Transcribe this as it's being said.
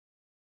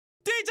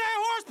DJ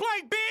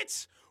HRSPLY,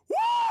 bitch!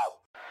 Woo!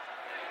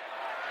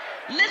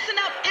 Listen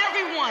up,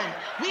 everyone.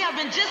 We have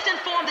been just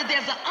informed that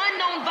there's an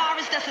unknown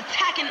virus that's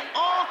attacking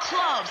all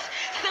clubs.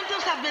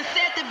 Symptoms have been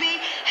said to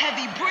be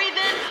heavy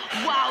breathing,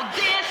 wild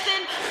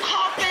dancing,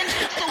 coughing.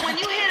 So when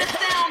you hear the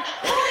sound,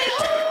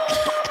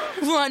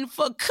 hooty-hoo, run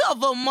for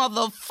cover,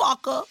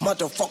 motherfucker.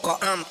 Motherfucker,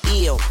 I'm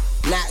ill,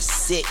 not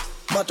sick.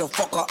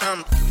 Motherfucker,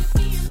 I'm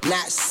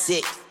not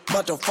sick.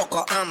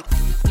 Motherfucker, I'm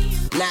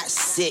not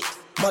sick.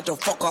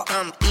 Motherfucker,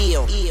 I'm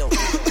ill.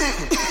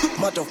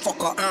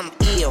 Motherfucker, I'm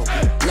ill,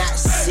 not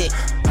sick.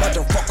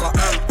 Motherfucker,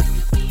 I'm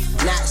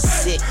not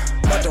sick.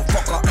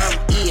 Motherfucker, I'm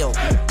ill,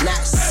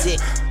 not sick.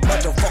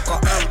 Motherfucker,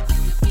 I'm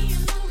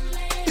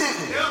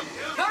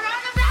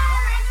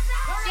Coronavirus!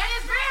 Shit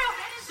is real!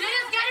 Shit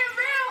is getting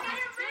real!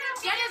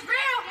 Shit is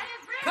real!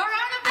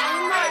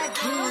 Coronavirus!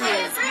 Shit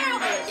is real!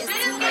 Shit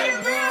is getting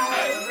real!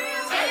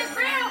 Shit is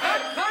real!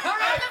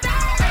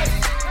 Coronavirus!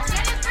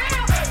 Shit is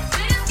real!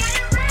 Shit is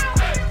getting real!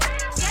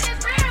 Shit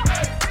is real!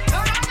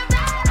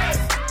 Coronavirus!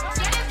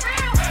 Shit is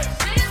real!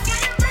 Shit is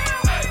getting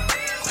real!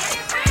 Shit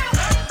is real!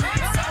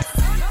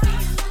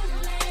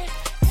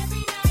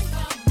 Every night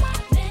my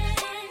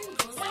mind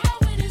goes out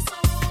with his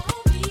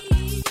own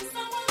beat.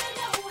 Someone I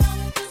know how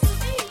this will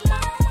be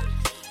like.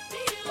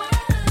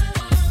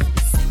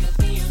 Sick of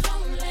being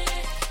lonely.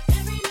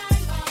 Every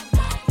night my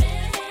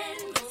mind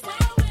goes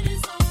out with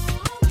his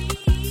own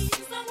beat.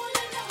 Someone I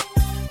know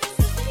how this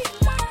will be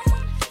like.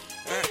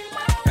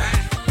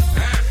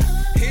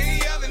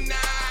 Any other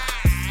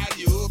night,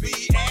 you'll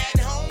be at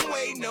home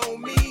waiting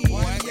on me.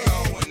 What's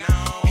going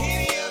on?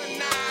 Any other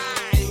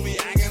night, you'll be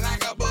acting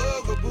like a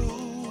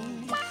bugaboo.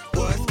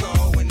 What's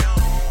going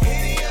on?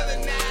 Any other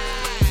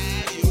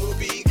night, you'll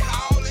be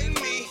calling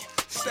me,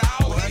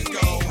 stalking what's me.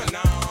 Going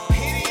on?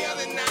 Any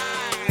other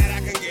night,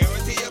 I can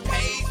guarantee a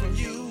page from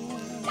you.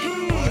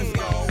 What's going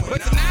on?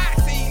 But tonight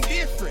seems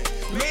different.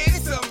 Man,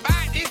 it's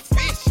about this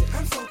fishing.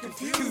 I'm so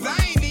confused. 'Cause I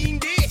ain't even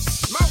dish.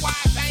 My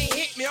wife ain't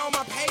hit me on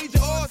my page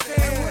or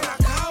said. When I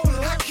call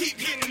her, I keep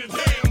getting the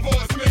damn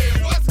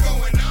voicemail. What's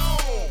going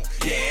on?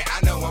 Yeah,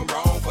 I know I'm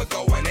wrong for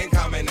going and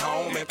coming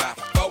home. If I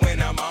go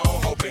when I'm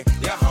on, hoping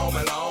you're home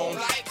alone.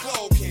 Like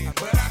cloaking,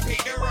 but I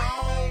picked the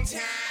wrong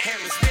time.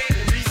 And respect the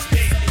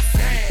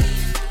same.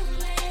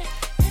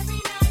 Every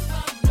night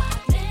my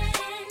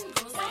mind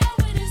goes out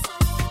with his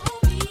own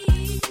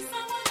beat.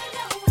 Someone I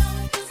know how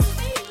this will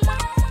be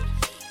like.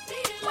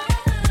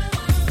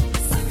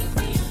 Sick of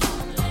being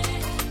lonely.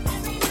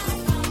 Every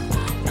night my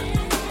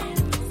mind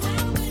goes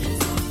out with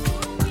his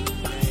own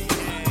beat.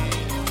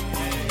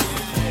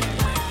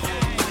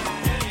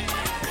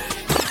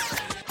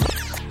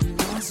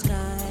 Last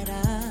night I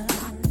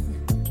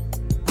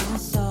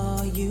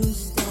saw you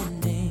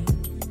standing,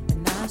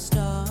 and I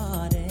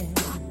started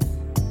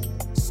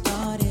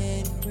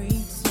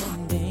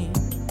pretending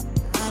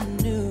I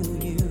knew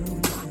you,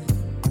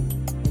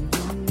 and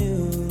you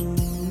knew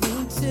me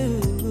too.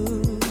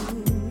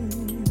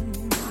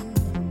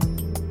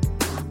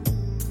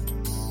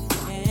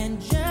 And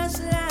just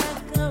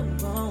like a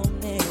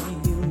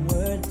romance, you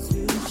were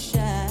too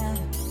shy,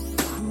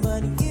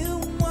 but you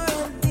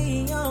weren't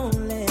the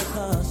only,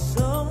 'cause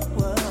so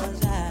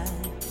was I.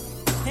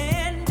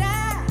 And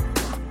I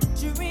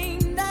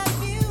dreamed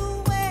of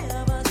you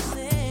ever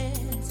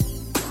since.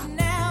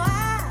 Now I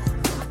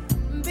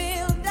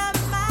build up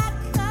my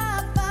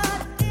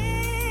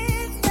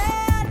confidence,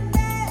 and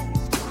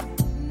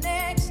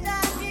next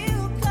time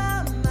you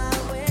come my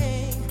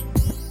way,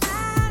 I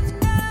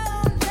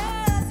know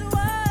just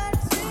what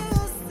to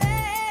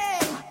say.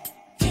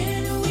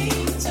 Can we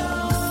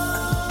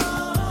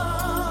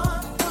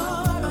talk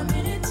for a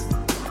minute?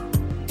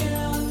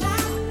 Girl, I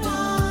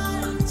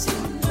want to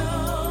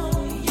know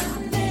your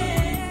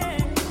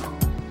name.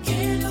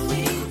 Can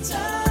we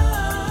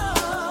talk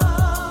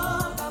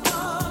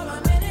for a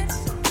minute?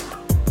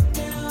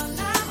 Girl,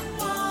 I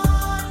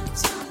want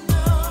to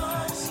know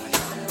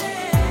your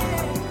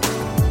name.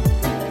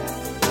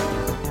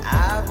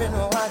 I've been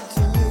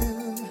watching you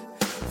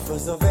for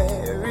so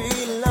very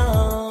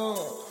long,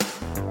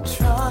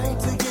 trying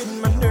to get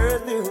my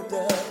nerves built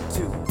up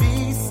to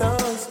be so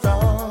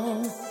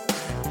strong.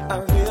 I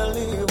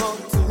really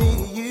want to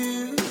meet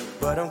you,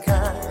 but I'm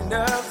kind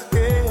of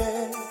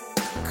scared,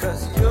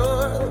 'cause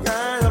you're the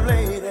kind of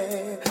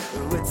lady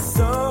with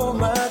so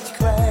much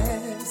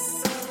class.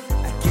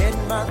 I get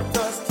my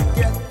thoughts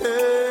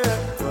together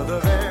for the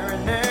very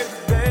next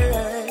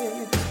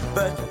day,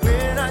 but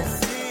when I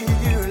see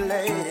you,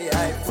 lady, I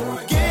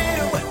forget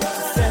what to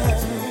say.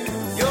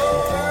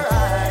 Your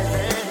eyes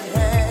and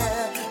hair,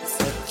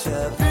 such a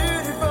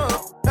beautiful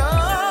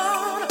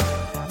tone.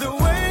 The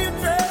way you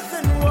dress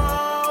and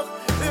walk,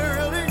 it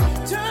really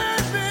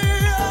turns me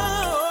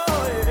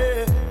on.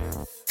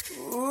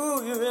 Yeah. Ooh,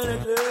 you really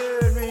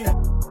turn me.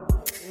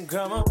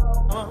 Come on,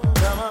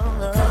 come on,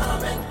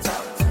 come and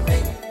talk to me.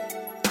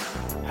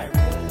 I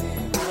really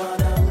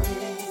wanna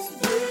meet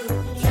you.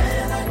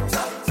 Can I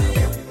talk to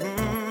you?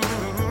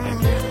 I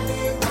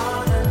really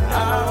wanna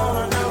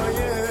know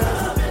you.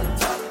 Come and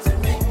talk to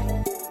me.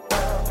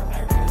 I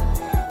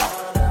really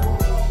wanna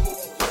meet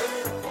you.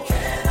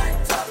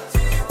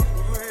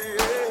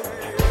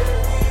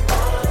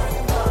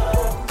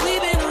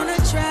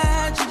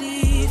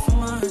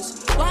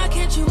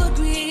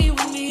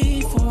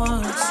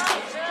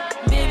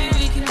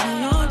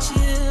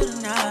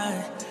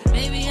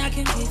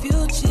 if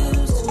you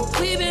choose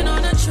to. We've been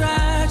on a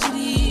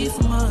tragedy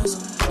for months.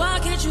 Why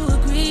can't you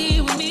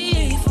agree with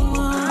me for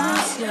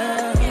once?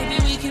 Yeah,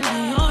 maybe we can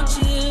be on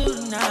chill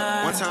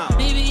tonight. One time.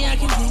 Maybe I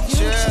can give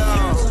you a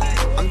chance.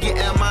 I'm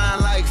getting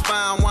mine like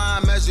fine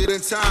wine measured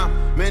in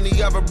time.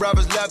 Many other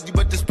brothers love you,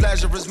 but this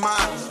pleasure is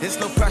mine. It's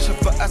no pressure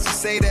for us to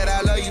say that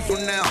I love you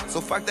from now.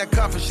 So fuck that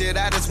comfort shit,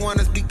 I just want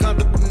us to be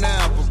comfortable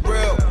now. For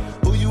real,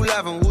 who you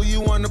loving, who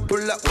you wanna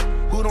pull up with?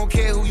 Who don't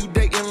care who you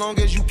dating, long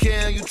as you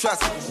care and you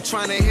trust it. I'm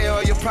trying to hear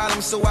all your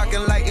problems so I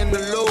can lighten the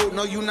load.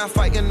 No, you not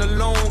fighting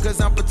alone, cause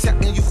I'm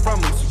protecting you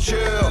from them, so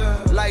chill.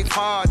 Life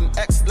hard and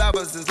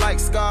ex-lovers is like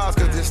scars,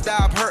 cause they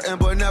stop hurting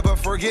but never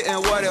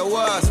forgetting what it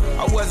was.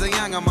 I wasn't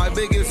young and my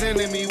biggest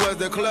enemy was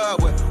the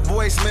club with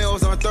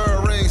voicemails on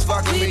third rings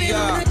fucking me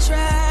up. So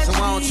I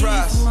don't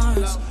trust.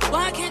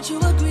 Why can't you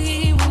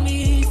agree with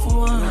me for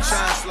once? I'm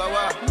trying to slow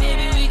up.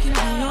 Maybe we can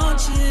be on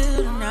chill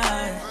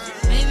tonight.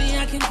 Maybe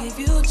I can give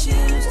you a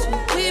chance to.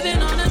 We've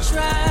been on a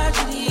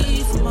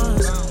tragedy for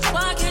months.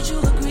 Why can't you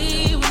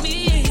agree with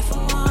me for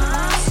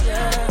once?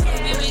 Yeah,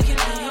 maybe we can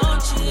be on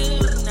chill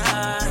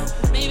tonight.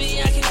 Maybe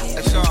I can give you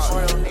a chance.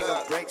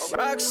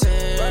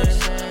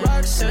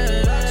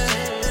 Roxanne,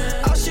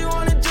 all she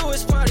wanna do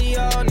is party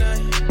all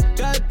night.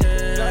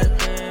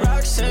 Goddamn,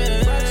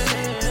 Roxanne,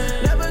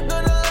 never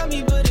gonna love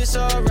me, but it's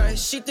alright.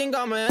 She think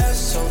I'm an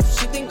asshole,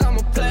 she think I'm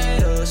a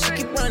player. She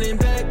keep running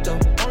back though,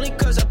 only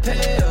cause I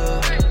pay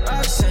her.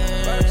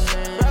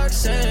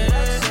 Roxanne,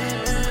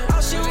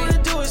 all she wanna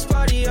do is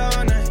party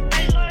all night.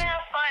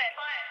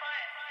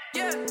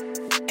 Yeah,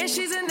 and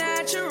she's a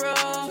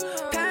natural,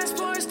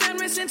 passport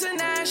statements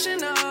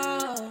international.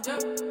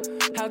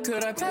 How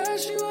could I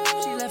pass you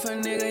up? She left her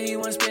nigga, he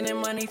wasn't spending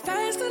money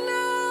fast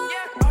enough.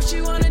 Yeah. All she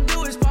wanna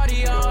do is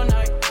party all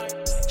night.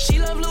 She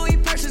love Louis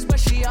purses, but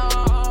she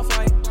off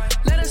white.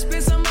 Let her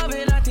spend some of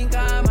it, I think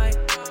I might.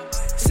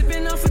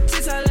 Sipping off her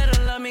tits, I let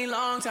her love me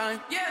long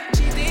time. Yeah.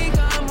 She think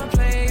I'm a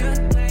player.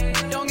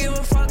 Don't give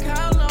a fuck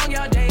how long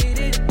y'all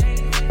dated.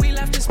 We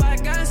left the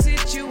spot, got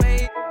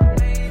situated.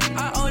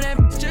 I owe that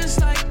bitch just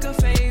like a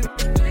favor.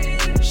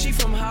 She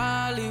from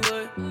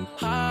Hollywood,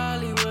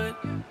 Hollywood.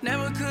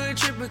 Never could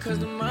trip because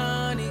the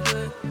money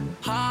good.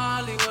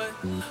 Hollywood,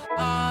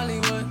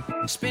 Hollywood.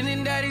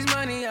 Spending daddy's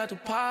money out the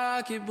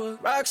pocketbook.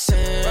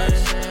 Roxanne,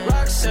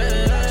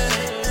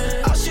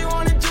 Roxanne, all she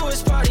wanna do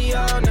is party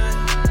all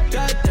night.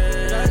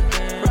 Goddamn,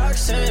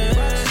 Roxanne,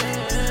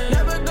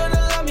 never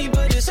gonna love me,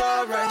 but it's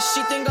alright.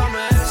 She think I'm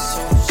an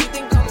asshole, she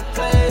think I'm a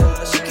player.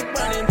 She keep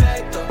running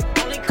back though,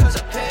 only cause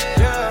I pay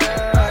her.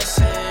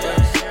 Roxanne,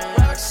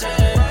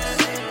 Roxanne,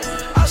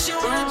 all she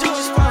wanna do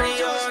is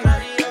party all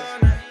night.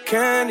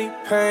 Candy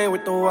paint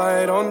with the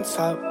white on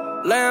top.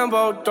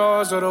 Lambo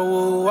doors or the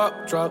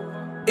woo-up drop.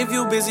 If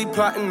you busy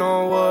plotting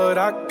on what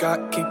I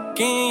got, kick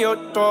in your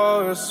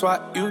door, that's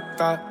what you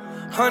thought.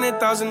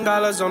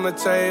 $100,000 on the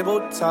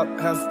tabletop.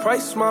 Half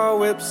price my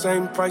whip,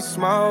 same price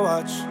my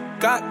watch.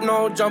 Got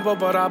no jumper,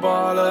 but I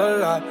ball a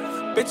lot.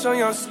 Bitch on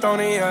your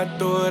stony, I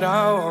do what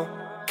I want.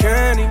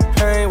 Candy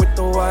paint with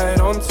the white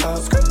on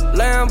top.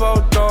 Lambo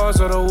doors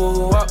or the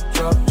woo-up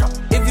drop.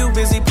 If you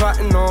busy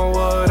plotting on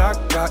what I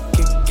got,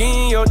 kick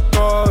in your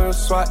door,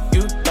 that's what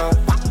you thought.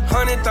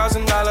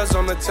 $100,000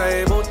 on the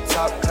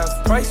tabletop.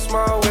 Half price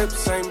my whip,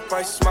 same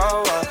price my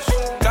watch.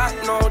 Got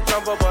no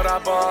jumper, but I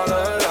ball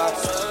a lot.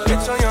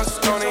 Bitch on your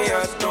stony,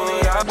 I do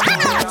it, I do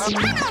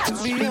it. To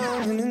be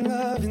young and in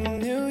love in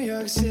New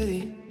York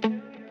City.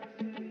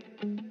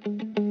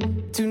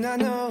 Do not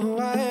know who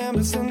I am,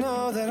 but still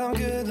know that I'm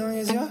good long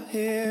as you're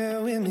here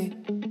with me.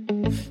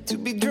 To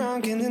be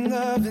drunk and in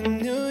love in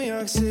New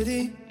York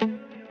City.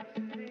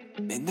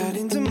 Midnight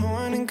into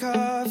morning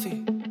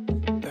coffee.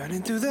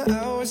 Burning through the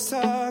hours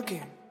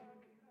talking.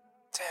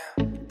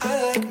 Damn.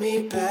 I like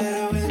me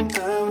better when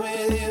I'm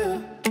with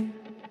you.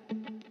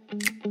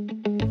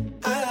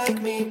 I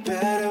like me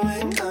better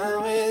when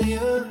I'm with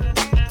you.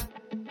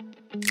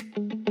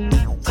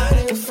 I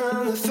knew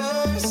from the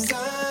first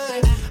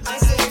time. I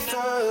stayed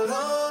for a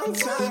long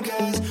time.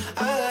 Cause I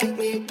like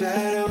me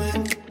better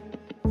when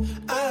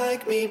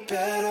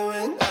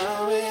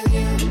I'm with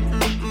you.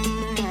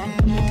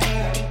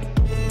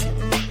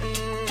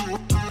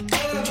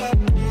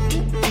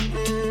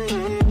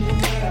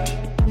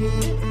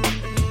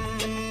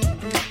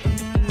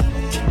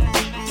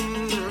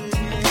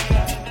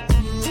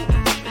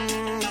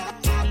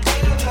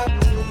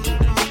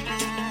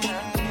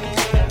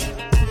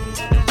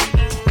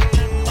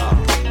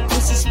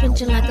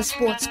 Like a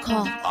sports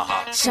car.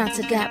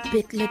 Shanta got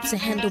big lips and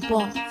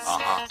handlebars.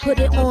 Put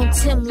it on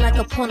Tim like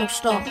a porno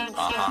star.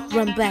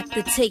 Run back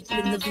the tape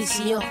in the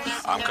VCR.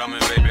 I'm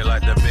coming, baby,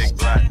 like the big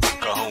black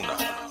kahuna.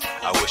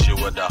 I wish you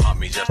would have humped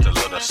me just a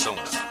little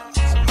sooner.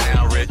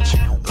 Now rich,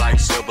 like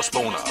silver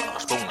spooner.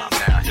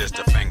 Now here's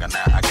the finger,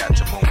 now I got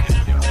your moon.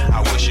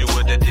 I wish you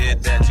would have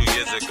did that 2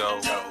 years ago.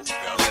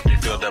 Let me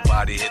feel the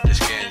body hit the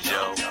skin,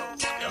 yo.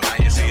 Now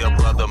you see a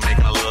brother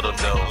making a little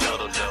dough.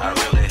 I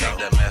really hate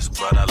that mess,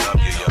 but I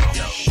love you, yo.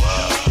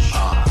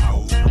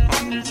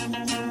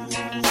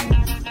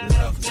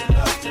 Love you,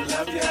 love you,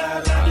 love you,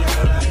 love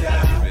you, love you.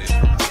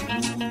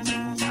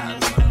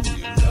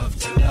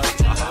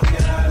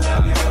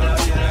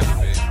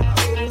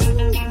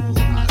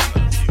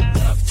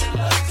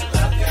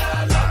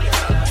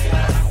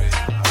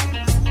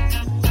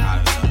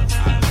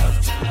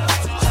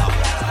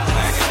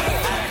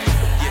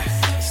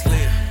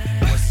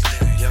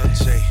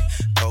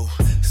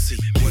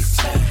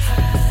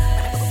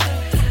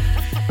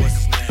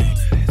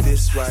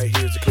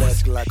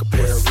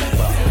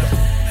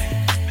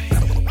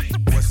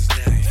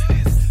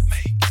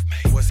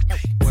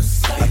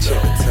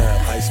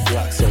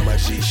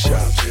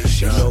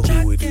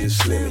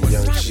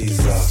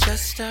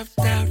 just stepped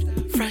out,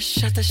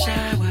 fresh out the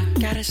shower.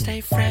 Gotta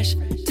stay fresh,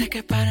 take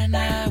about an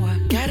hour.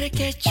 Gotta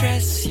get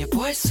dressed, your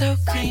boy's so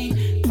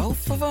clean.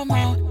 Both of them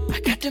on, I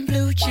got them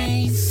blue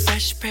jeans.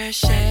 Fresh pair of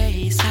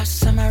shades,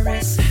 house on my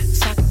wrist.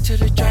 Sock to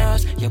the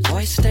drawers, your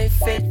boy stay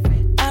fit.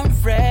 I'm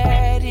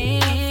ready,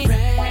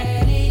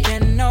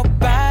 can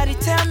nobody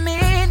tell me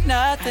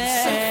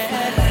nothing.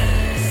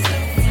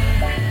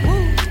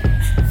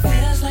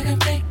 Feels like I'm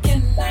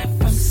taking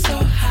off, I'm so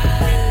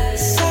high.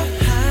 So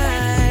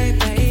high,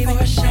 baby. For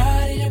a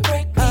shawty to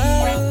break me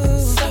out.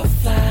 So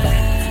fly,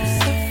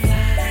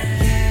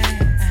 yeah.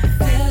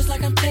 Feels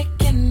like I'm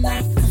taking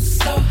off, I'm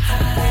so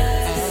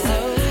high. So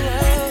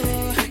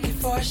looking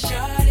for a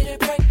shawty to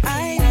break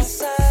me out.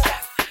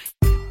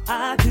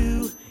 I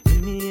do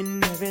any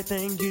and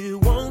everything you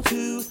want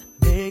to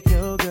make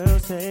your girl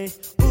say,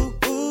 ooh,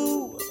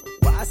 ooh,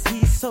 why's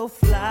he so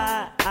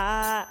fly?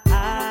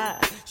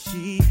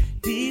 She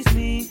tease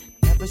me,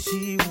 never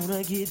she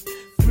wanna get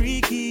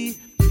freaky.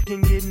 You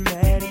can get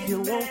mad if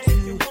you want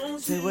to,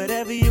 say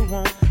whatever you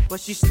want, but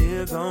she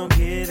still gon'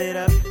 give it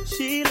up.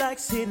 She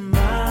likes it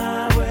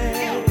my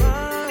way,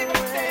 my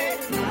way,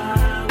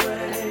 my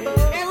way.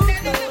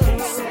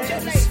 Can't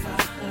satisfy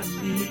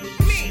me.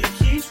 She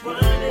keeps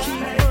running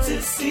back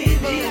to see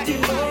me do it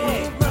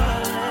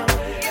my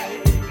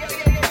way,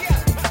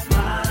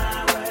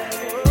 my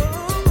way.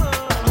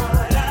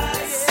 What I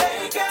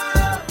say,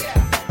 girl,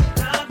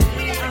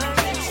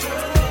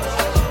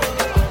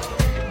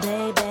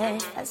 Baby,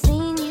 I've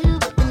seen you,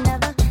 but you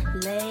never,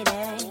 lady.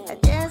 I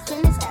just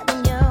finished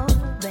having you,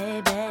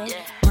 baby.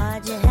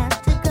 Why'd you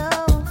have to go?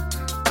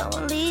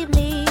 Don't leave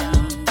me,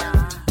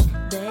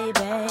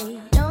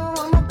 baby. No,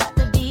 I'm about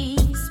to be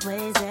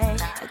swayze. I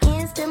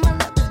can't stand my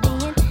love is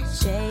being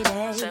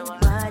shady.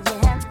 Why'd you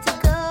have to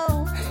go?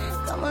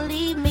 Don't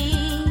leave me.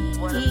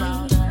 What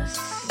about us?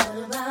 What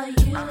about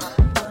you?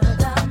 What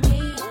about me?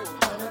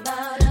 What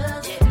about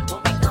us? What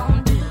we gon'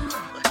 do?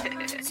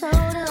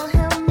 Total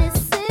help me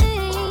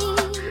sing.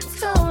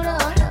 Total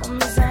help me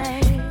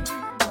sing.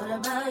 What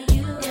about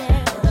you?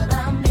 What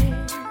about me?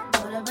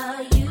 What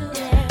about you?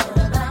 What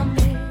about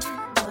me?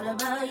 What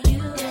about you?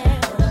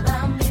 What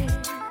about me?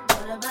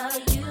 What about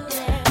you?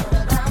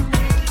 What about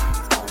me?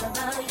 What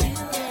about you?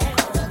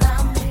 What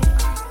about me?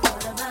 What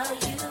about you? What about me? What about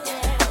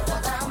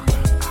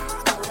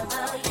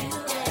you?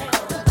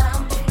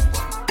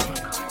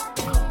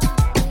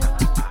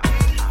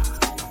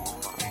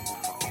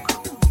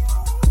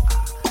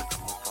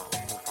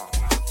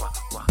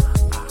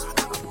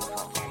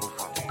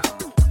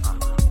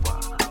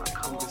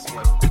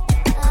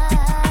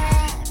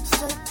 I'm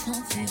so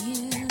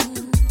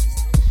confused.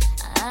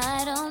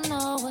 I don't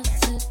know what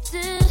to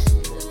do.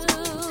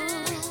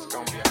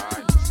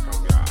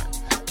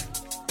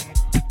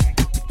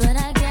 But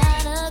I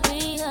gotta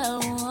be a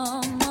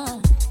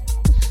woman.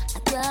 I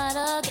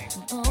gotta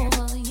get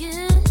over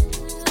you.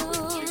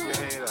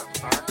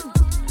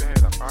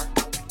 I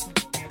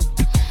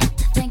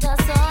think I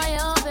saw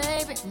your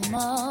baby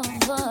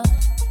mother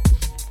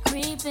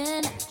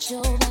creeping at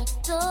your back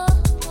door.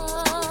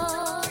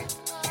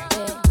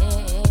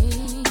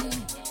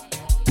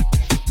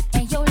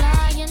 And your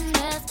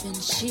lioness been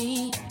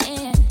cheating,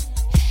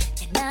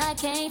 and I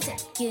can't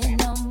take it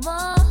no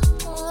more.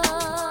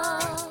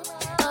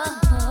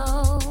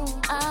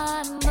 Oh,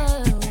 I'm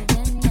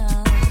moving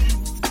on.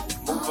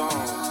 Move on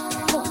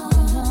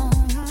Moving on.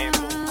 and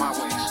move my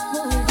ways.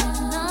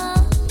 Moving on.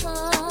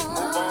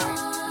 Move on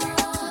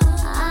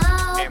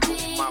I'll and be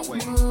move my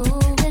ways.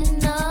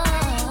 moving on.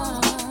 And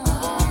move my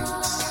ways.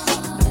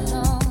 Move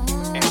on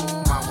and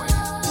move my ways.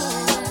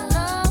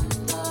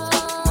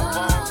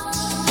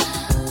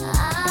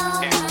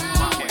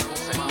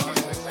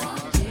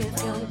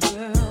 If your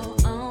girl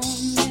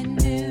only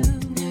knew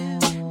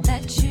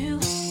that you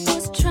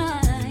was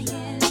trying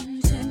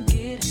to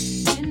get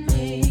in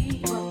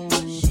me, what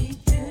would she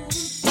do?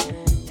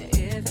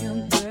 If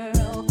your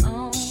girl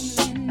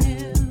only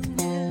knew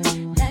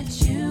that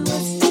you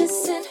was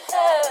missing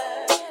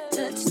her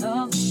to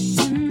talk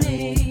to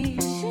me,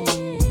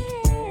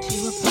 she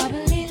would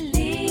probably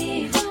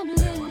leave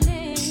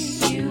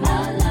you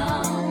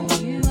alone,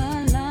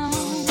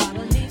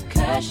 probably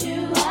curse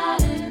you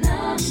out and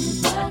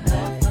unplug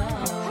her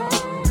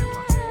phone.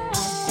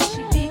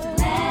 She'd be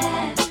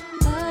glad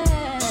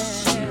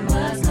she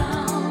was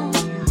gone,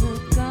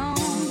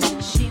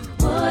 she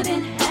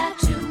wouldn't have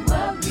to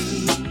worry.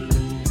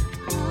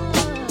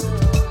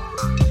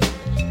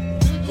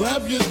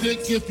 Grab your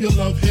dick if you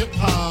love hip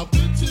hop.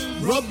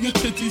 Rub your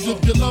titties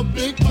if you love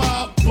Big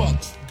Papa.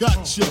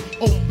 Gotcha.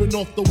 Open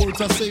off the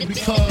words I say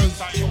because.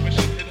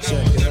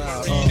 Check it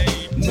out.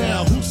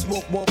 Now, who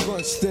smoke more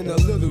blunts than a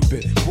little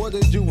bit? What are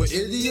you, an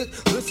idiot?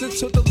 Listen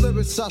to the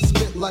lyrics I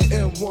spit like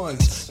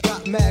M1s.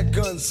 got mad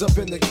guns up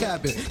in the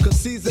cabin.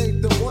 Cause these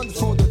ain't the ones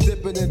for the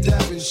dipping and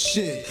dabbing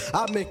shit.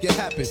 I make it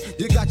happen.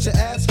 You got your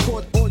ass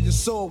caught or your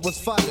soul was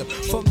fired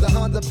from the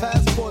Honda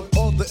Passport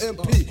or the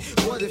MP.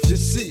 What if you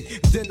see?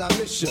 Then I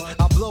miss you.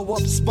 I blow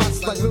up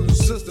spots like little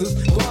sisters.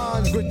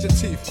 Grind, grit your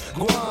teeth.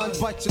 Grind,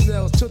 bite your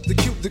nails. Took the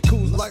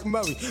cuticles like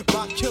Murray.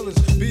 My killers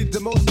be the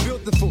most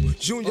beautiful.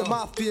 Junior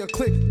Mafia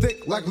click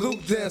thick like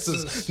loop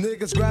dancers.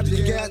 Niggas grab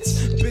your gats.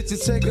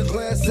 Bitches take a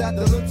glance at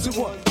the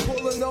little one.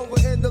 Pulling over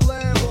in the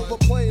Land Rover.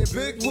 Playing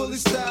Big Willie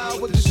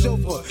style with the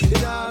chauffeur. You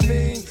know what I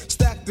mean?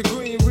 Stack the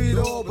green, read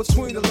all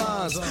between the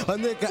lines. A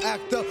nigga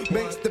act up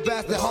makes the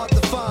bastard hard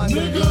to find.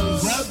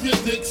 Niggas, grab your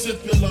dicks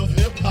if you love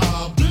hip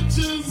hop.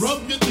 Bitches,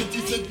 rub your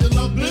titties if you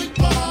love Big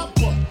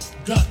Papa.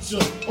 Gotcha,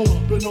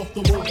 open off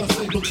the words I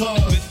say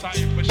because.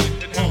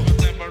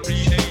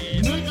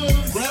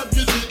 Niggas, grab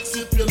your dicks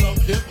if you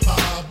love hip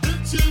hop.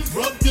 Bitches,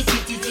 rub your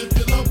titties if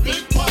you love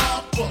Big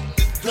Papa.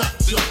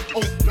 Gotcha,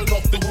 open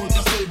off the words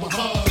I say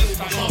because.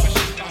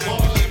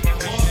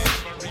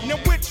 Now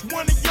which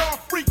one of y'all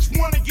freaks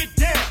wanna get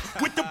down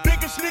with the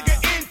biggest nigga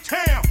in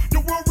town, the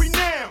world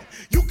renowned?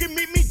 You can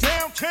meet me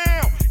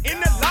downtown in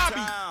the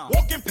lobby,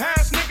 walking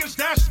past niggas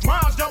that's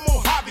Miles the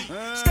Mojave.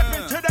 Step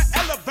into the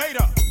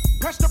elevator,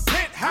 press the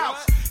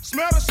penthouse,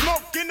 smell the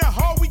smoke in the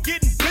hall. We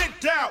getting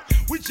bent out.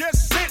 We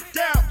just sit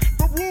down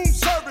for room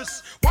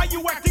service. Why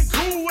you acting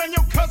cool and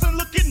your cousin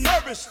looking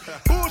nervous?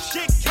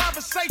 Bullshit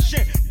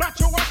conversation about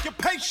your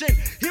occupation.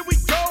 Here we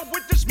go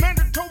with this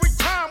mandatory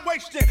time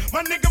wasting.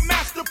 My nigga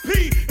Master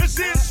P is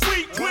in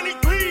Suite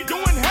 23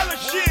 doing hella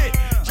shit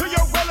to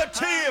your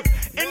relative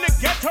in the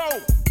ghetto.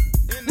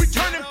 We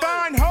turning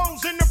fine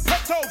hoes into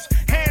petos,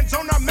 hands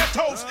on our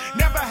metals,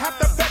 never have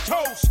to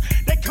vetos.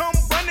 They come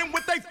running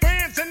with their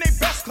fans and their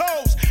best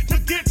clothes to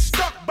get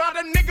stuck by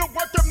the nigga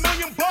worth $1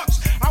 million.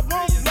 I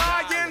won't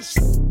lie and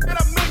at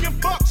 $1 million.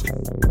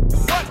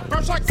 But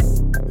first I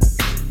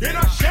then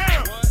I share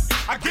 'em.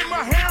 I get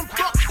my ham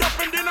fucked up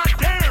and then I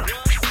damn.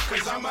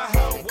 Cause I'm a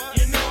hoe,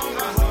 you know I'm a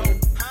hoe.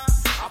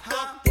 I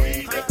fuck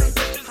 3 different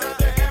bitches at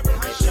the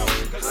every show.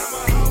 Cause I'm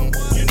a hoe,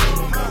 you know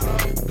I'm a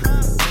hoe.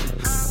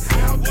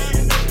 How do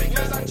you know?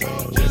 Because I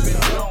told you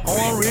so.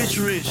 I'm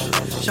rich,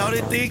 shout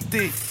it thick.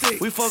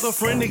 We fuck a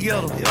friend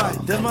together.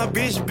 That's my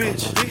bitch.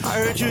 I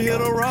heard you hit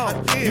her raw.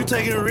 You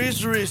taking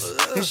rich,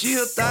 and she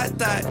a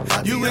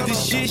thot. You with the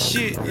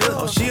shit.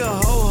 Oh, she a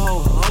ho.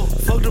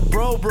 Fuck the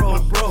bro.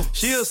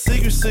 She a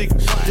secret.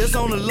 Just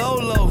on the low.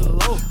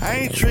 I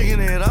ain't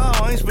tricking at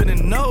all. I ain't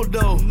spending no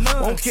dough.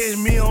 Won't catch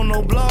me on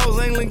no blogs.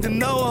 Ain't linked to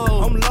no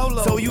hoe. I'm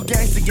low. So you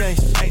gangsta.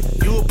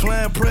 You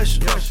applying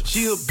pressure.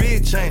 She a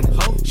bitch, ain't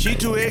it? She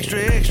too extra.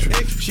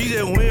 She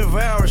just went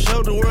viral.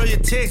 Showed the world your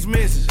text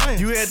message.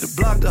 You had to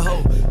block the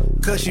hoe.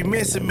 Cause she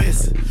missing.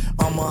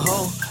 I'm a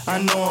hoe,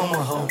 I know I'm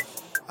a hoe.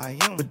 I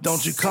am. But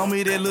don't you call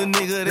me that little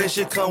nigga that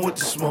should come with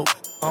the smoke.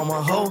 I'm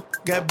a hoe,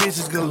 got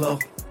bitches galore.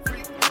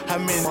 I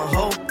mean my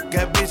hoe,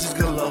 got bitches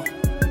galore.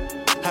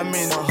 I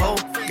mean my hoe,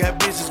 got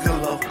bitches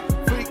galore.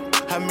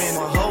 I mean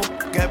my hoe,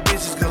 got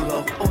bitches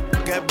galore.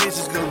 Got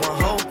bitches galore. My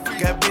hoe,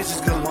 got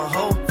bitches galore. My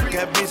hoe,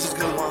 got bitches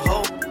galore. My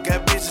hoe,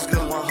 got bitches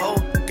galore. My hoe,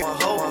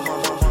 got hoe.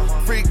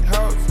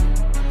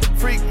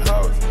 Freak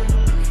hoes,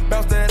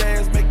 bounce that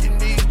ass, make your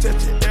knees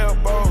touch your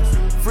elbows.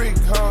 Freak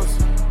hoes,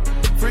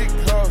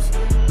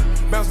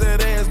 bounce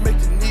that ass, make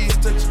your knees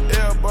touch your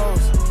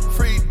elbows.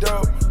 Free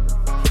dope,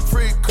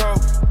 free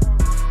coke,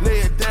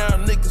 lay it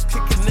down, niggas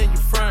kicking in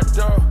your front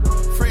door.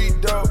 Free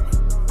dope,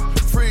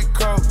 free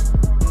coke,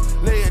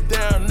 lay it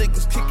down,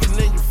 niggas kicking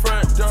in your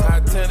front door.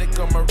 Titanic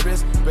on my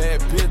wrist, bad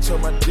bitch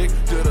on my dick,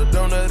 do the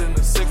donut in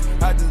the 6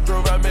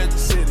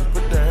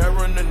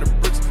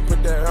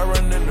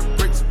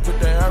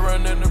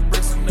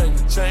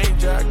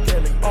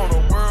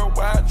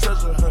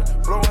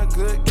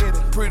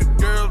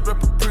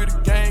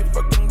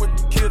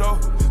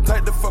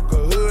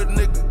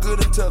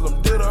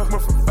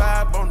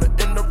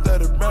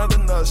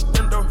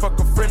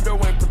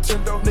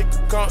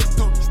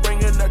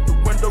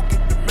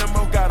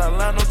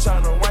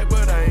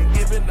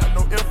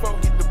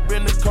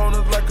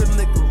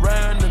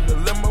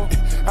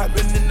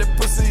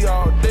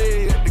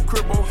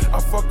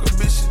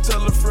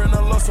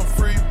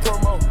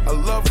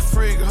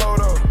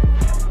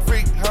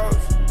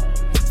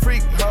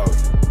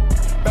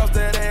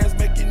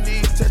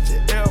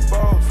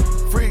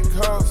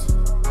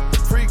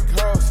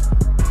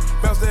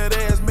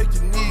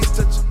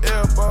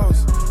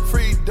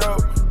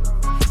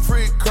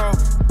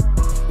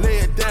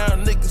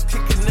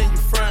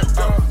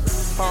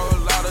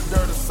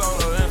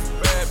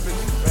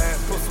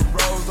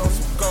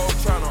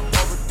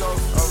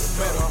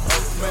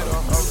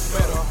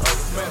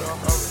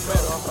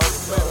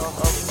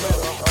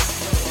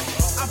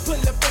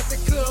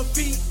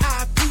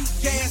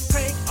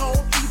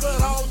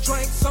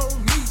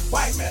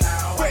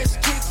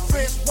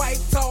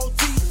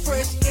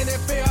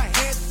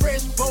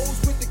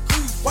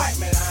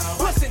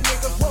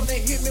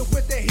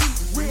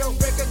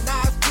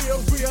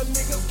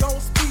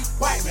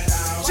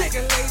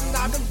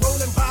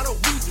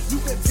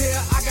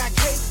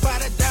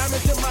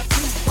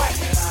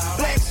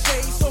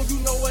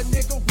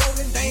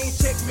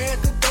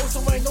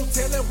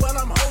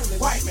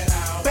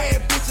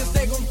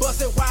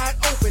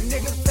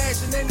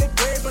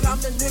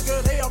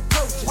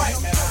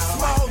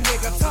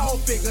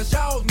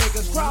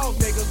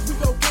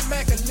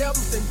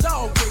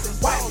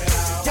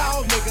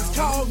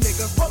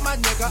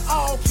 nigga,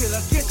 all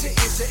killer, get your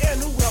issue,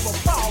 and whoever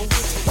fall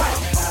with you. Wipe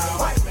me out,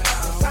 wipe me out,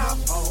 'cause I'm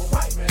on,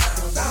 wipe me out,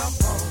 'cause I'm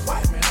on,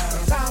 wipe me out,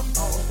 'cause I'm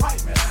on,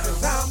 wipe me out,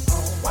 'cause I'm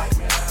on, wipe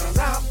me out, 'cause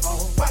I'm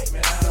on, wipe me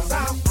out, 'cause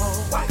I'm on,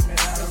 wipe me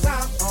out, 'cause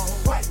I'm on,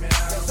 wipe me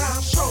out, 'cause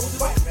I'm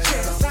shoulders,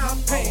 chest, I'm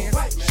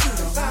pants,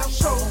 shooters, I'm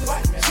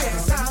shoulders,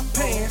 chest, I'm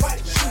pants,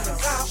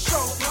 shooters, I'm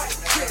shoulders,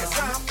 chest,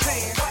 I'm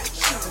pants,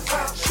 shooters,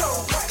 I'm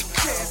shoulders,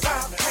 chest,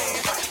 I'm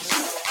pants,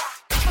 shooters.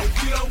 If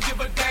you don't give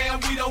a damn,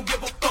 we don't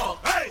give a fuck.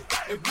 Hey,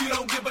 if you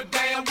don't give a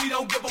damn, we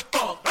don't give a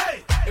fuck.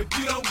 Hey, if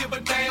you don't give a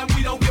damn,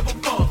 we don't give a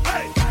fuck.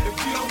 Hey,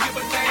 if you don't give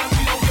a damn,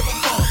 we don't give a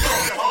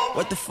fuck.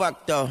 What the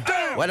fuck though?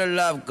 Where the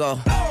love go?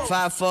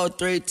 5, 4,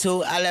 3,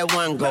 2, I let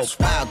one go.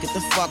 Wow, get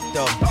the fuck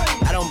though.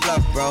 I don't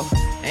bluff, bro.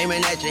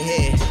 Aiming at your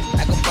head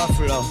like a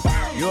buffalo.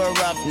 You a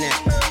roughneck,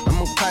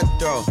 I'm a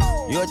cutthroat.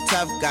 You a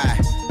tough guy.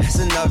 That's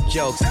enough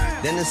jokes.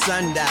 Then the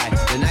sun died.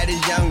 The night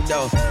is young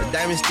though. The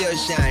diamonds still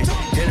shine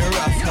in a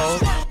rough hole.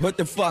 What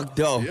the fuck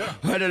though?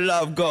 Where the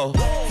love go?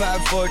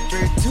 5, 4,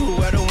 3, 2,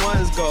 where the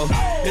ones go?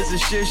 It's a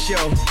shit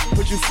show.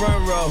 Put you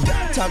front row.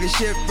 Talking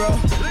shit, bro.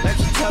 Let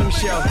your tongue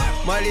show.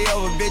 Money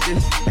over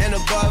bitches and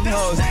above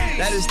hoes.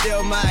 That is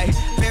still my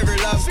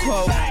favorite love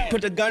quote.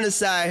 Put the gun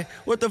aside.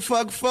 What the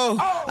fuck for?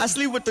 I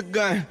sleep with the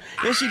gun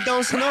and she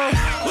don't snow.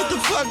 What the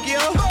fuck, yo?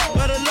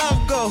 Where the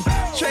love go?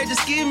 Trade the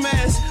ski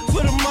mask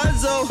for the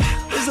muzzle.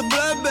 It's a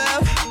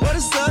bloodbath. Where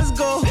the suns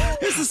go?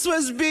 It's a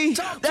Swiss beat.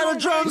 That'll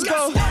drums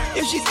go.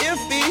 If she's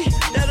iffy,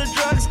 that'll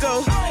drugs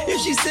go.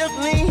 If she's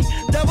simply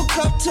double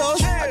cup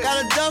toast, I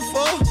got a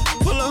duffel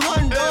full of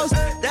hundos.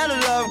 That'll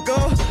love go.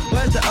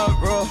 Where's the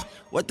uproar?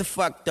 What the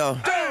fuck though?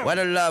 Where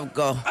the love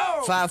go?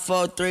 5,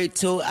 4, 3,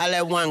 2, I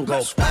let one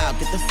go. Wow,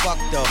 get the fuck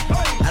though.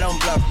 I don't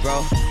bluff,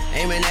 bro.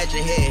 Aiming at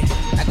your head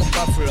like a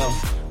buffalo.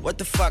 What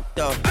the fuck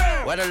though?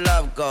 Where the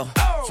love go?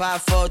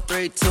 5, 4,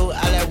 3, 2,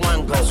 I let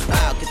one go.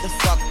 Wow, get the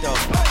fuck though.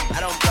 I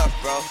don't bluff,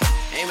 bro.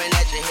 Aiming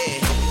at your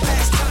head.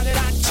 Last time that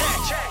I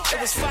checked, it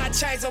was 5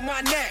 chains on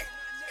my neck.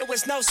 It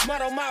was no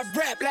smut on my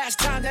rep. Last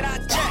time that I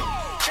checked,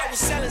 I was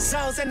selling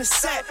zones in the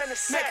set.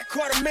 Make a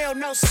 $250,000,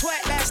 no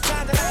sweat. Last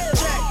time that I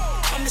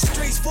checked, I'm the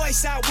streets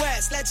voice out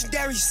west.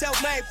 Legendary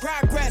self-made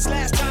progress.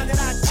 Last time that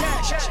I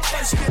checked,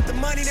 first get the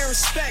money, then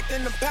respect,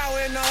 and the power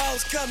and the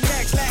hoes come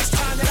next. Last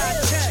time that I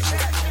checked,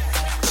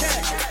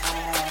 check,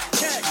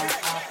 check, check,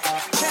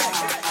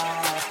 check,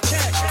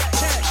 check,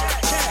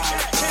 check,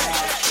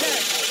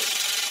 check.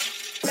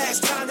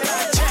 Last time that I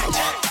checked.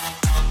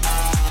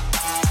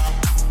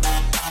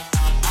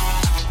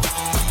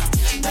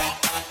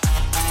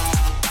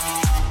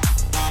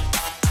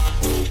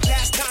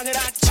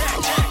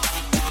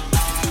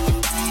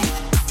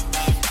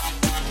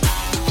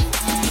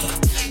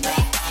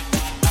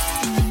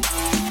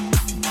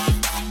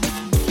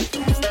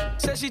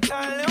 She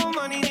tired, little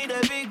money, need a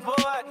big boy.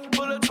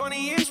 Pull up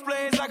 20-inch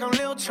blades like I'm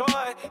Lil Troy.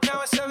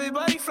 Now it's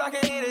everybody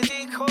flocking, need a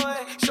decoy.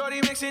 Shorty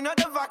mixing up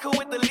the vodka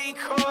with the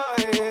liquor.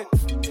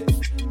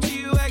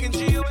 G-Wagon,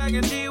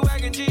 G-Wagon,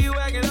 G-Wagon,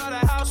 G-Wagon. All the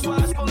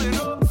housewives pulling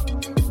up.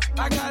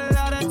 I got a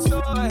lot of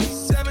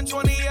toys.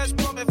 720S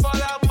pumping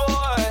Fallout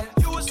Boy.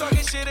 You was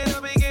talking shit in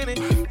the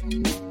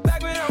beginning.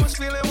 Back when I was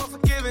feeling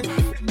unforgiving.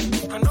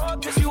 I know I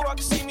pissed you off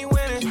to see me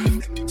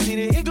winning. See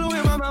the igloo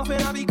in my mouth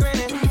and I be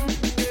grinning.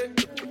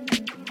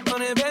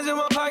 100 bands in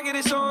my pocket,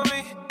 it's on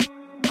me.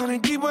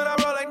 100 deep when I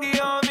roll like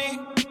the army.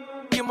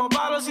 Get more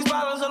bottles, these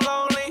bottles are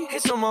lonely.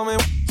 It's a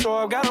moment, so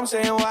I've got them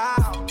saying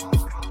wow.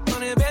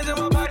 100 bands in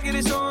my pocket,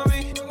 it's on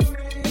me.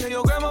 Yeah,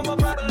 your grandma will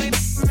probably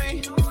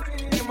me.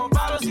 Get more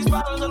bottles, these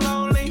bottles are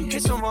lonely.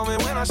 It's a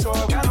moment when I show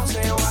up, got them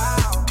saying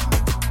wow.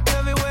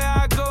 Everywhere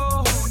I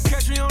go,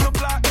 catch me on the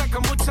block like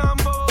I'm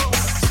Mutombo.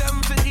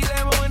 750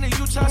 Lambo in the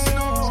Utah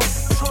snow.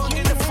 Trunk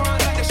in the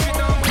front like a shit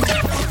don't.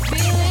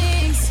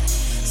 Feelings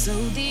so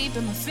deep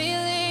in my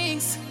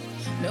feelings.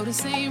 No,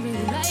 this ain't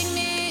really like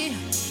me.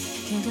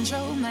 Can't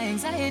control my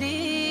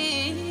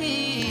anxiety.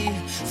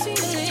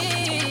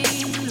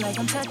 Feeling like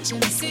I'm touching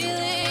the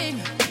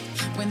ceiling.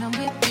 When I'm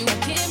with you, I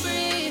can't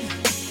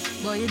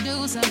breathe. Boy, you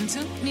do something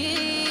to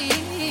me.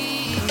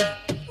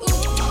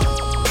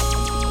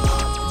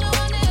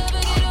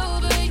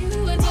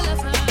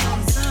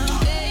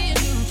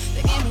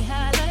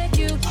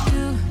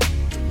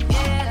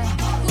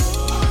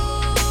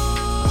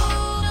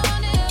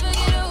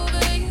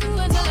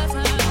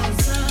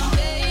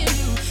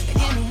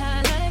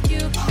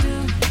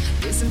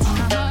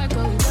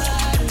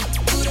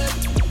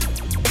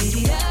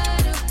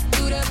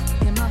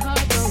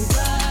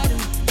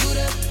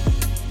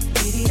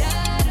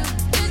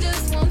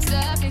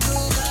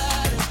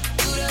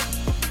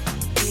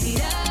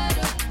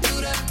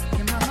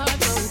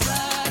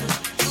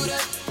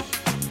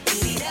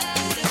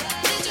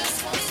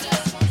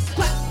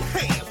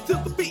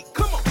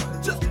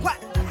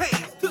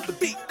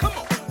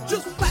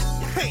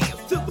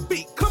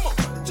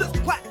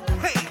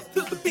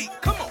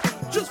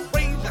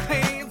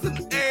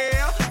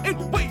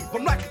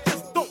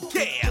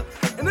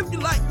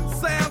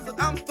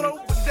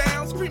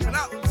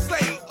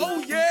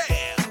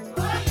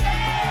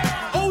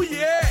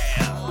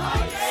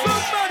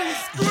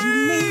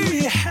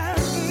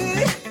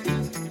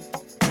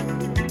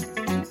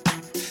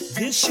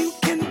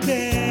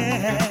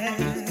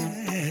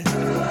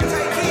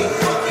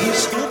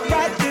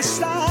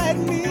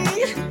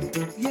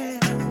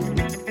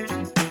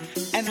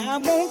 I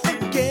won't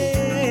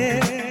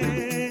forget.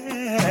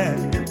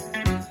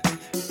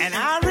 And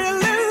I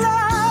really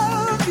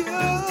love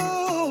you.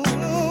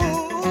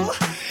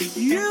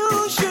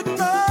 You should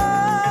know.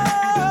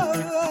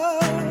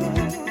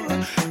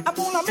 I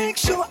wanna make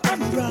sure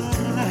I'm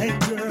right,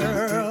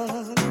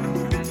 girl,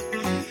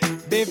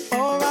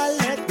 before I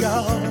let go.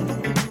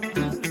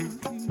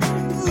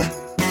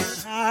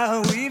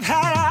 We've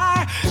had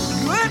a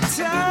good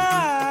time.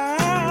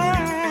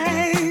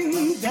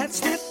 That's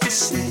not the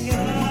same.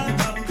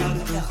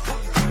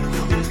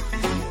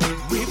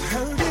 We've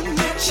hurting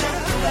each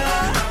other.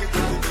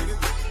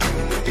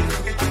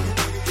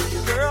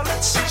 Girl,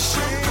 it's a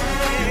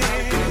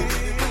shame.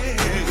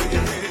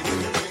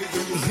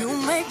 You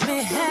make me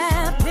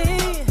happy.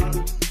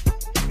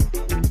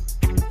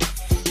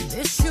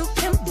 This you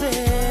can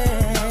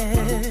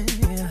bear.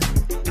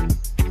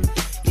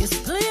 You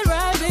split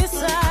right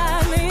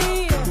beside me,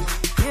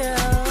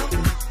 yeah.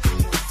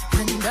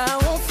 And I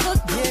won't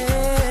forget.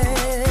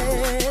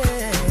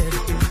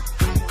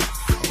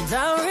 And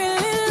I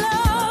really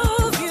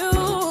love you.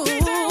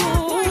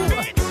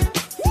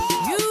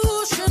 You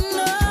should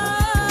know.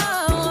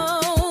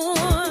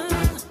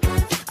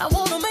 I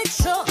wanna make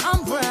sure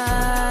I'm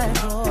right,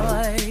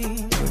 boy,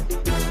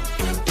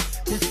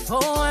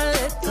 before I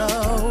let go.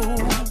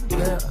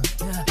 Yeah,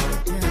 yeah,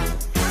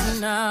 yeah.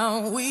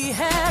 Now we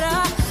had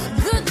a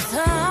good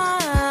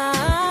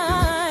time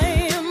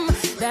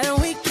that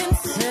we can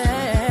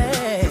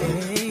say.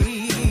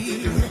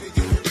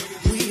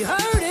 We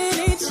hurted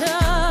each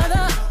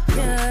other,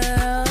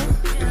 yeah.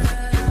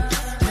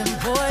 And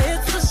boy,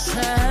 it's a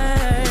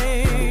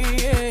shame.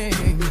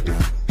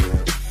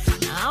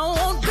 I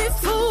won't be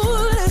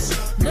foolish,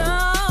 no.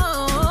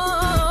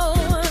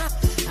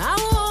 I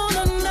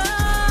wanna know.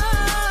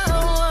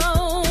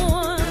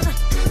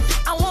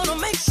 I wanna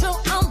make sure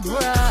I'm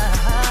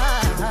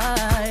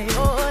right,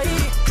 boy,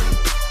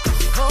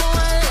 before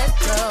I let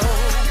go.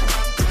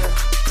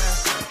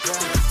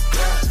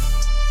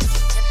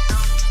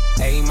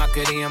 Ayy,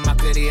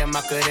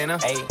 Macarena.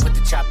 Ayy, put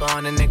the chopper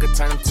on a nigga,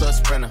 turn him to a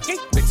sprinter.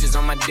 Bitches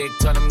on my dick,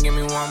 tell them give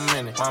me 1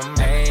 minute.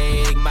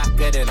 Ayy,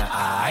 Macarena.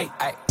 Aight,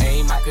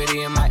 ayy,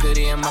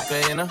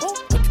 Macarena.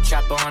 Put the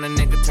chopper on a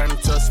nigga, turn him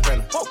to a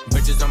sprinter.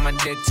 Bitches on my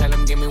dick, tell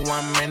them give me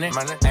 1 minute.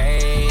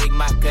 Ayy,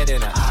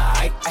 Macarena.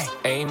 Aight,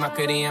 ayy,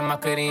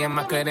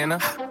 Macarena.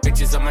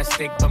 Bitches on my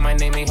stick, but my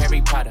name ain't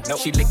Harry Potter.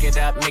 She lick it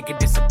up, make it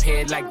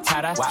disappear like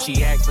Tata.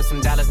 She asked for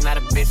some dollars, not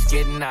a bitch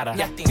getting out of.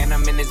 And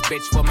I'm in this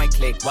bitch for my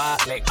click. Why?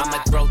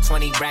 I'ma throw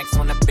 20 racks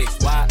on the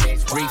bitch. Why?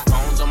 3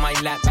 phones on my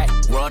lap,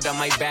 world on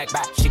my back.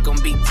 She gon'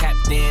 be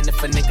tapped in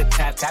if a nigga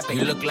tap it.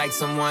 You look like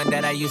someone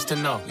that I used to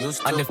know.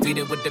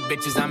 Undefeated with the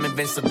bitches, I'm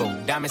invincible.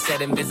 Diamond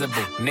said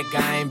invisible. Nigga,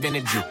 I ain't been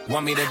a Jew.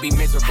 Want me to be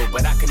miserable,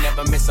 but I can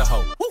never miss a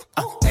hoe.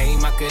 Ayy,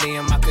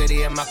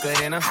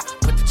 Macarena.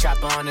 Put the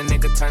chopper on a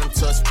nigga, turn him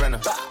to a sprinter.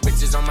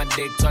 Bitches on my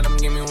dick, tell them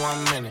give me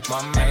 1 minute.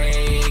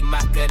 Ayy,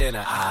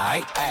 Macarena.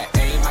 Aight,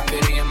 ayy,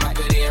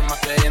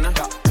 Macarena.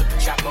 Put the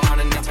chopper on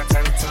a nigga,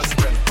 turn him to a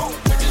sprinter.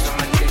 Bitches on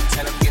my dick,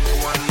 tell them give me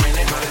 1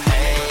 minute.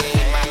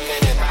 Ayy,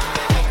 Macarena.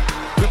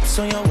 Grips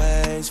on your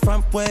ways,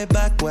 front way,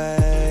 back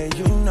way.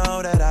 You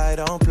know that I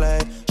don't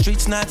play.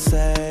 Streets not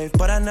safe,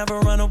 but I never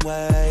run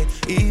away,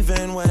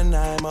 even when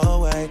I'm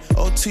away.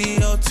 OT,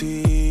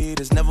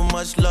 there's never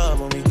much love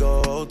when we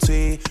go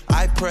OT.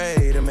 I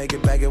pray to make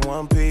it back in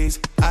one piece.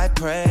 I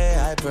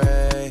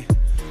pray.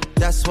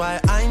 That's why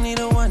I need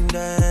a one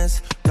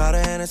dance. Got a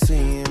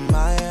Hennessy in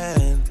my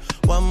hand.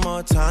 One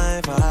more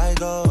time before I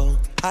go.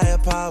 Higher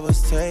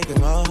powers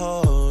taking a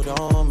hold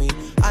on me.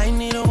 I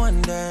need a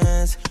one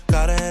dance.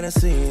 Got a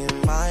Hennessy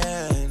in my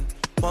hand.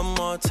 One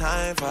more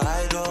time before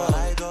I go.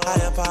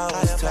 Higher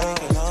powers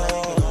taking a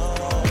hold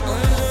on me.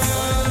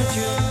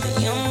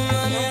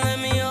 Let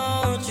me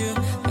hold you.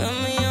 Let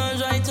me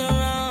arms right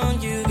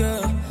around you,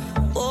 girl.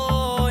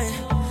 Boy,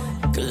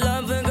 'cause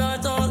love and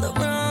God's all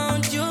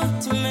around you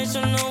to make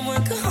sure no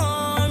one can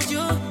harm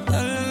you.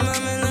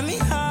 Let me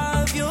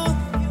have you,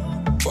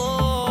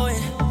 boy.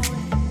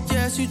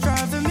 Yes, you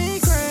driving me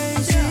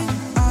crazy.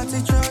 I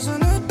take drugs on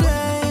the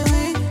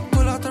daily.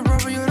 Pull out the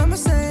rubber, you're the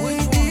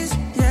Mercedes.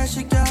 Yeah,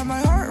 she got my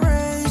heart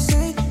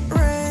racing.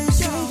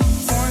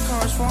 Foreign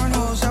cars, foreign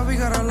hoes, yeah, we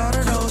got a lot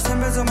of those. 10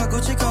 beds on my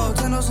Gucci coat,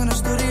 10 hoes in the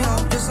studio.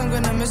 Guess I'm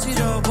gonna miss you,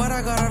 Joe, but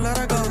I gotta let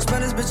her go.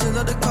 Spanish bitches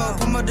love the call,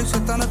 put my dick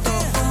shit on the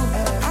throat.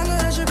 I know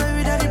that's your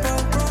baby daddy, bro.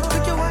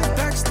 Took your wife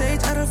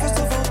backstage at a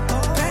festival.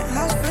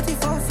 Penthouse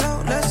 54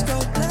 float, let's go.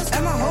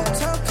 And my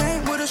hotel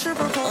came with a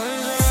stripper pole.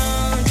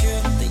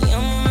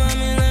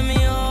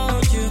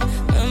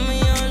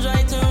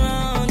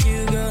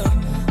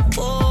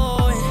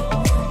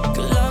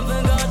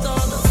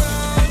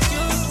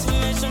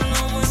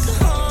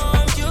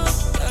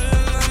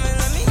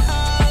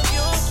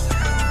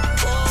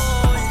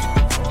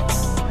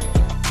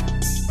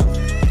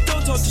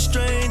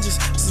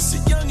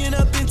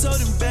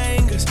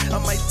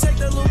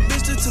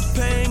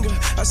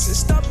 I said,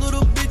 stop,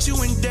 little bitch,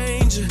 you in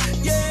danger.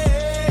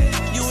 Yeah,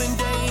 you in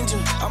danger.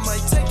 I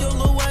might take your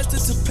little ass to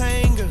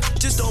Topanga.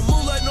 Just don't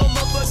move like no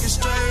motherfucking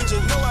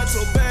stranger. No, I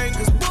told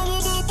bangers. Boom,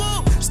 boom,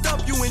 boom, boom. Stop.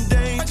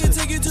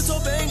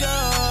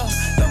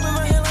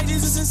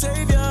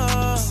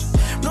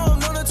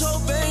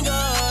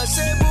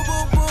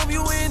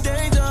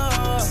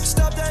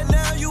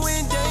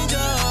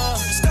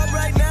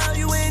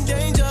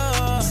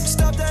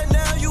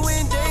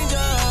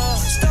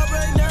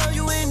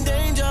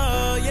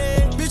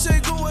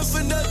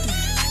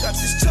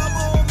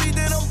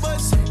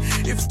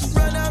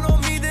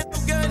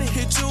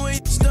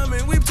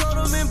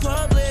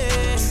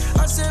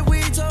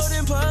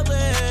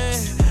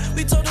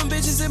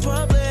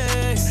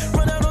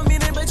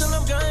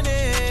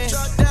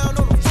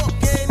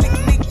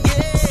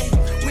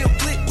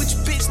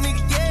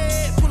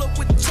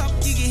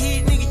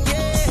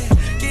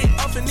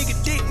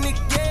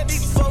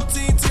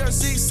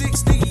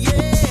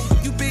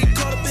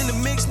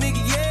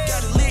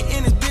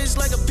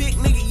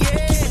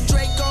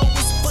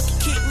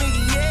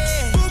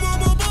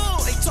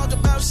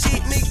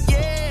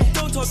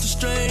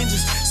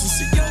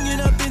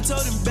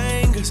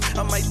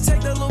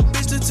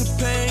 bitch to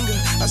Topanga.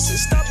 I said,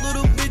 stop,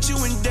 little bitch, you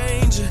in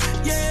danger.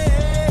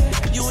 Yeah,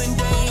 you in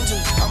danger.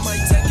 I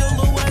might take your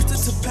little ass to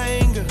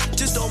Topanga.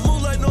 Just don't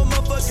move like no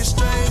motherfucking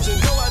stranger.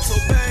 Go out to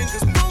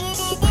bangers. Boom, boom,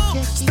 boom, boom.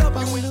 Can't keep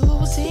on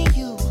losing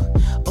you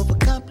over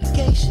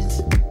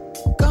complications.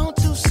 Gone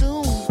too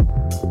soon.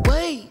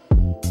 Wait,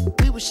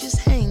 we was just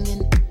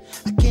hanging.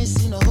 I can't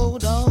seem to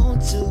hold on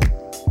to.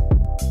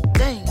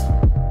 Dang,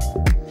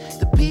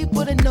 the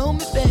people that know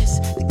me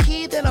best, the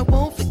key that I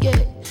won't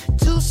forget.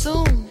 Too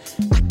soon,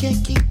 I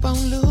can't keep on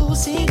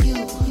losing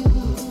you.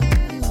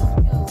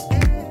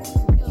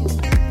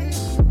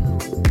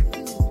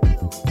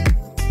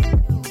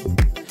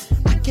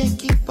 I can't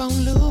keep on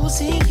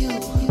losing you.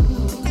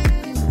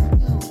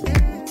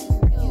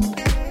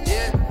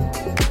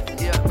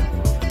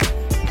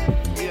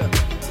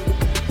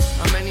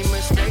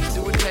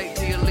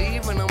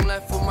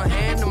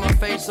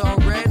 Face all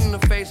red in the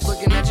face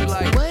looking at you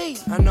like,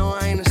 wait, I know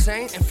I ain't a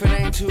saint if it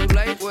ain't too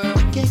late. Well,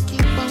 I can't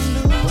keep on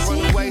losing. I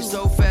run away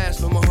so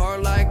fast, no my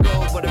heart like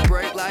gold, but it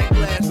break like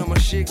glass. No my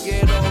shit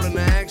get old and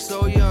I act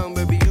so young.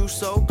 Baby, you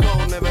so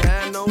cold, never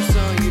had no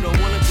son. You don't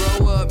wanna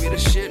grow up, you the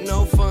shit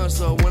no fun.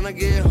 So when I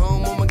get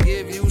home, I'ma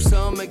give you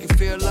some, make you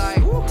feel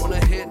like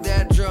wanna hit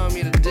that drum.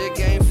 Yeah, the dick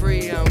ain't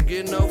free, I don't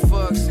get no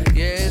fucks.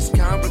 Yeah, it's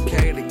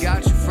complicated,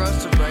 got you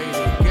frustrated.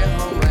 Get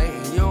home late,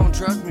 and you don't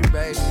trust me,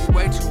 baby. You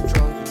way too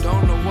drunk, you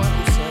don't know what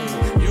I'm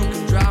saying. You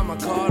can drive my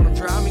car, don't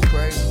drive me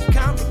crazy.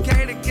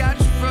 Complicated, got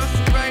you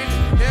frustrated.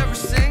 Every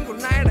single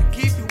night I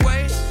keep you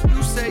waiting.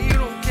 You say you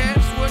don't care,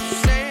 that's what you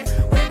saying.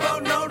 We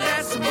both know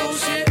that's some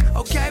bullshit.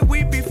 Okay,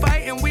 we be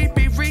fighting, we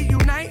be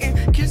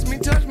reuniting. Kiss me,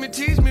 touch me,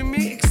 tease me,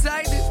 me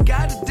excited.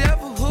 Got a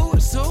devil who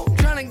is so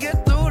trying to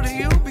get through to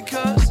you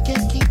because I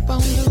can't keep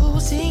on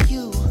losing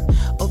you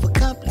over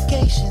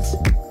complications.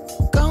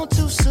 Gone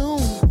too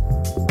soon.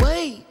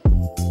 Wait,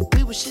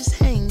 we was just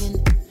hanging.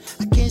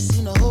 I can't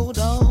seem to hold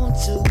on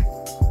to.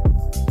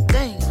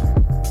 Dang,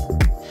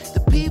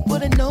 the people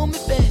that know me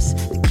best,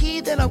 the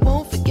key that I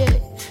won't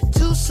forget.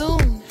 Too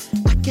soon,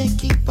 I can't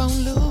keep on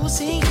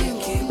losing you.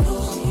 Can't keep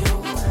losing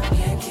you.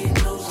 Can't keep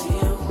losing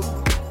you.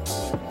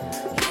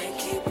 Can't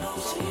keep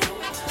losing you.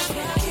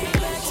 Can't keep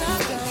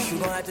losing you. You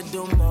gon' have to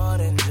do more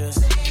than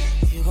just.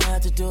 You gon'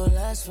 have to do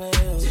less for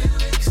you.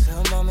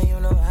 So mama, you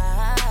know I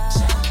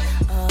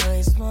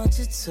always want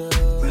you to.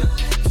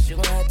 You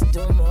gon' have to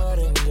do more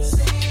than just.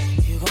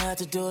 You gon' have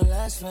to do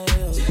less for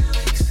you.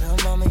 So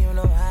mama, you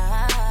know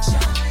I.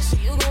 So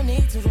you gon'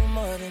 need to do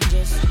more than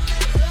just.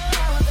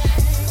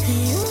 You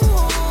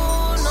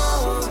know,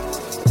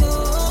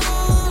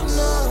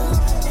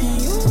 you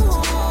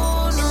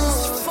know,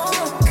 fuck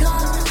up,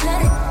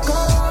 let it go.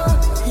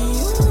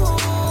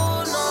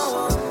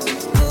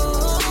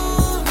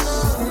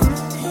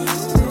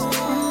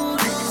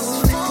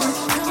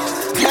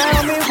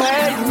 Tell me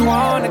where you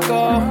wanna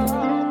go.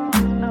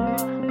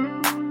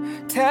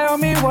 Tell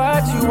me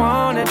what you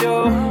wanna do.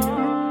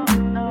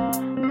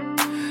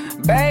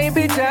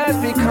 Baby,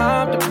 just be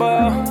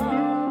comfortable.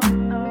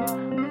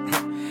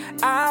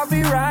 I'll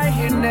be right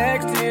here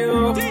next to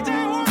you. DJ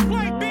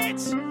HRSPLY,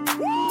 bitch.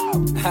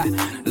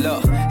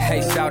 Look,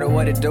 hey, shout out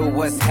what it do,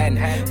 what's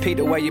happening? Pete,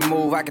 the way you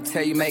move, I can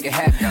tell you make it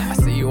happen. I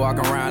see you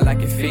walking around like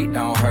your feet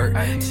don't hurt.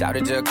 Shout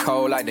it just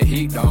cold like the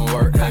heat don't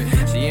work.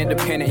 She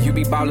independent, you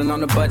be ballin' on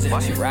the budget.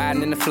 She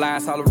riding in the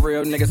flies, all the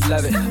real niggas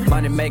love it.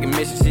 Money making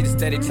mission, she just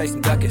steady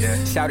chasing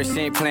duckets. Shout it, she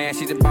ain't playing,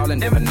 she just ballin'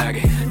 them a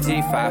nugget.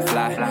 G5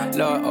 fly,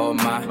 Lord, oh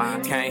my.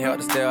 Can't help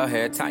to still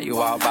hear time you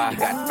walk by.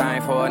 Got the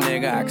thing for a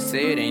nigga, I can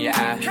see it in your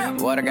eye.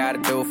 What I gotta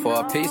do for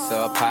a piece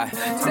of pie?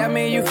 Tell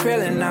me you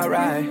feeling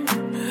alright.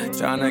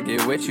 Tryna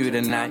get with you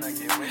tonight.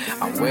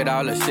 I'm with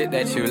all the shit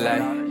that you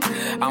like.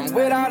 I'm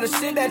with all the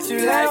shit that you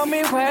like. Tell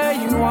me where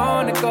you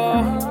wanna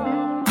go.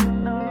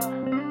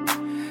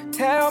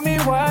 Tell me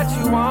what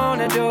you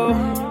wanna do.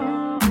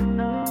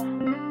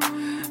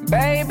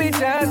 Baby,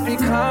 just be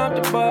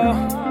comfortable.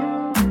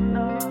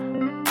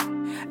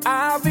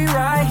 I'll be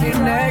right here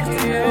next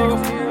to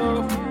you.